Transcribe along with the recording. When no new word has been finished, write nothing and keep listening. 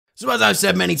So as I've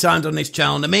said many times on this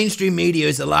channel, the mainstream media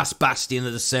is the last bastion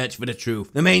of the search for the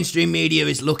truth. The mainstream media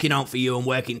is looking out for you and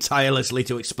working tirelessly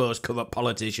to expose corrupt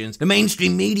politicians. The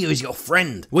mainstream media is your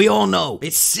friend. We all know.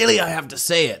 It's silly I have to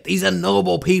say it. These are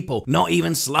noble people, not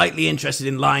even slightly interested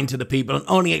in lying to the people and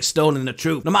only extolling the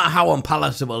truth, no matter how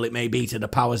unpalatable it may be to the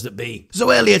powers that be.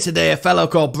 So earlier today, a fellow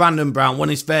called Brandon Brown won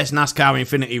his first NASCAR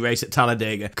Infinity race at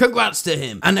Talledega. Congrats to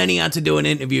him. And then he had to do an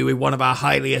interview with one of our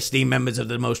highly esteemed members of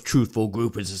the most truthful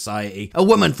group in society, a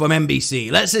woman from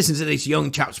NBC. Let's listen to this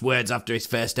young chap's words after his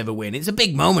first ever win. It's a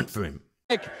big moment for him.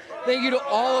 Thank you to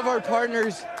all of our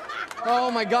partners. Oh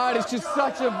my God, it's just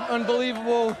such an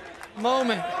unbelievable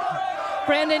moment.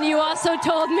 Brandon, you also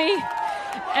told me,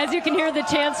 as you can hear the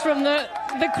chants from the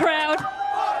crowd,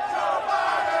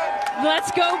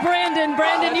 let's go, Brandon.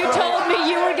 Brandon, you told me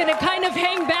you were going to kind of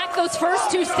hang back those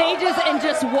first two stages and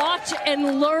just watch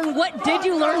and learn. What did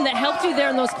you learn that helped you there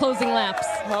in those closing laps?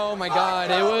 Oh my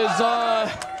God, it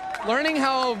was learning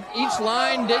how each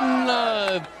line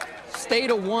didn't stay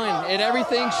to one.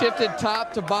 Everything shifted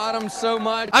top to bottom so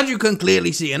much. As you can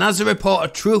clearly see, and as the reporter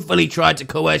truthfully tried to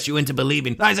coerce you into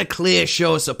believing, that is a clear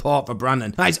show of support for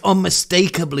Brandon. That is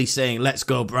unmistakably saying, let's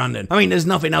go, Brandon. I mean, there's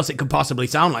nothing else it could possibly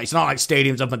sound like. It's not like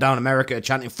stadiums up and down America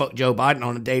chanting fuck Joe Biden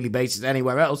on a daily basis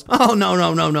anywhere else. Oh,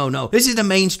 no. This is the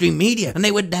mainstream media, and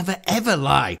they would never ever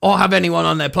lie or have anyone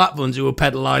on their platforms who would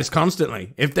peddle lies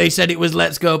constantly. If they said it was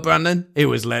let's go, Brandon, it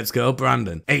was let's go,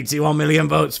 Brandon. 81 million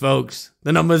votes, folks.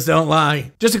 The numbers don't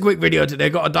lie. Just a quick video today.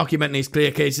 Got to document these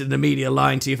clear cases of the media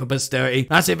lying to you for posterity.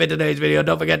 That's it for today's video.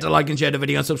 Don't forget to like and share the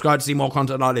video and subscribe to see more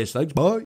content like this. Thanks, bye.